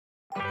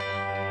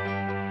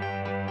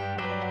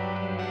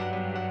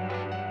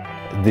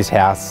This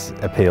house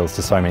appeals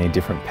to so many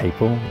different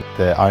people.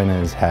 The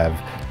owners have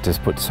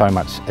just put so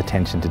much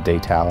attention to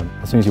detail.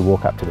 As soon as you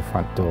walk up to the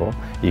front door,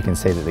 you can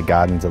see that the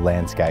gardens are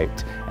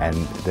landscaped and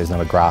there's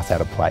not a grass out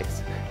of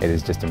place. It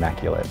is just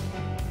immaculate.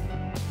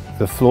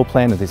 The floor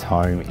plan of this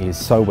home is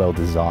so well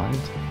designed.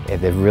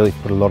 They've really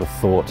put a lot of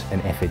thought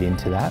and effort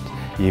into that.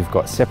 You've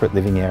got separate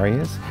living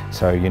areas,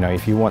 so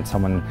if you want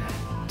someone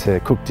to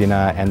cook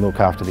dinner and look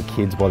after the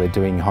kids while they're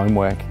doing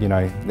homework,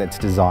 that's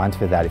designed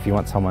for that. If you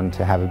want someone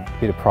to have a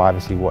bit of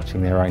privacy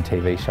watching their own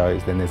TV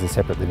shows, then there's a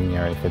separate living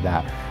area for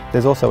that.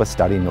 There's also a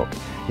study nook.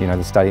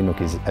 The study nook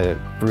is a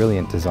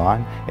brilliant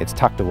design. It's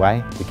tucked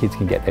away. The kids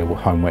can get their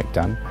homework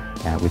done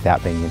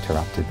without being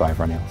interrupted by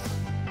everyone else.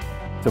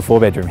 It's a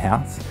 4-bedroom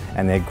house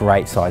and they're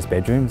great sized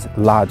bedrooms,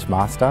 large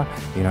master,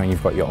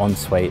 you've got your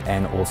ensuite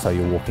and also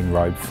your walk-in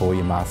robe for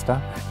your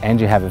master. And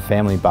you have a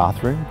family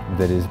bathroom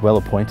that is well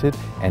appointed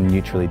and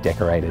neutrally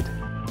decorated.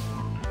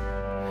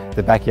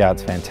 The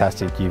backyard's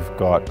fantastic. You've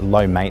got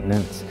low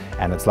maintenance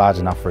and it's large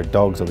enough for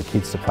dogs or the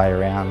kids to play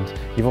around.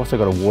 You've also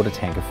got a water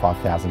tank, a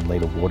 5,000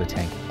 litre water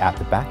tank out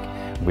the back,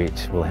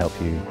 which will help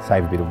you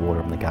save a bit of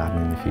water on the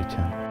garden in the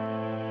future.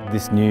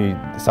 This new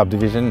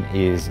subdivision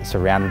is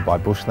surrounded by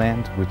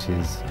bushland, which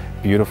is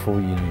beautiful.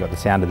 You've got the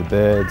sound of the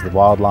birds, the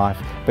wildlife,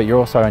 but you're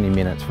also only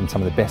minutes from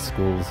some of the best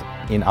schools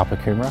in Upper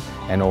Coomera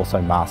and also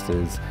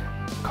Masters,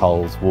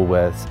 Coles,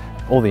 Woolworths,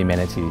 all the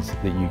amenities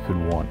that you could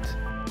want.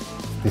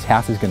 This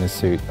house is going to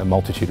suit a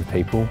multitude of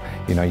people.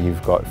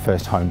 You've got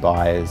first home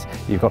buyers,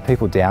 you've got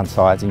people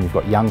downsizing, you've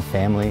got young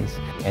families.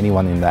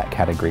 Anyone in that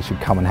category should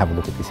come and have a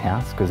look at this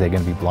house because they're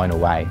going to be blown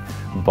away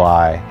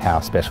by how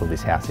special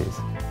this house is.